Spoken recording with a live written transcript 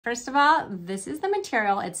First of all, this is the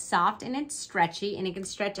material. It's soft and it's stretchy, and it can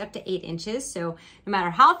stretch up to 8 inches. So no matter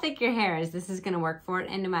how thick your hair is, this is gonna work for it.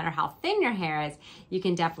 And no matter how thin your hair is, you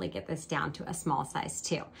can definitely get this down to a small size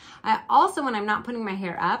too. I also, when I'm not putting my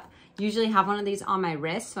hair up, usually have one of these on my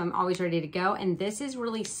wrist, so I'm always ready to go. And this is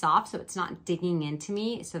really soft, so it's not digging into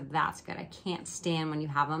me. So that's good. I can't stand when you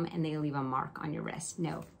have them and they leave a mark on your wrist.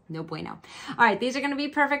 No bueno. All right, these are gonna be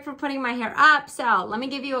perfect for putting my hair up. So let me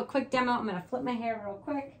give you a quick demo. I'm gonna flip my hair real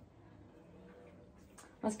quick.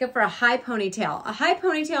 Let's go for a high ponytail. A high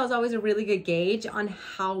ponytail is always a really good gauge on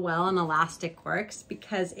how well an elastic works,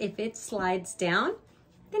 because if it slides down,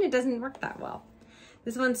 then it doesn't work that well.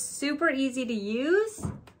 This one's super easy to use.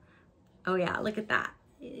 Oh yeah, look at that.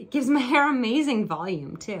 It gives my hair amazing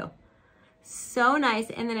volume too. So nice,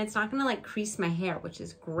 and then it's not gonna like crease my hair, which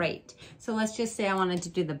is great. So let's just say I wanted to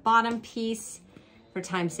do the bottom piece. For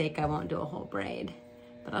time's sake, I won't do a whole braid,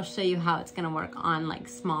 but I'll show you how it's gonna work on like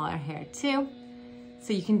smaller hair too.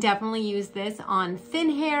 So you can definitely use this on thin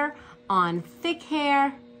hair, on thick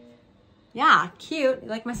hair. Yeah, cute. You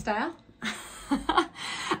like my style?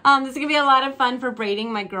 This is gonna be a lot of fun for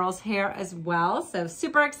braiding my girl's hair as well. So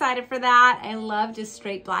super excited for that. I love just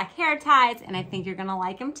straight black hair ties, and I think you're gonna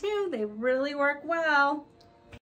like them too. They really work well.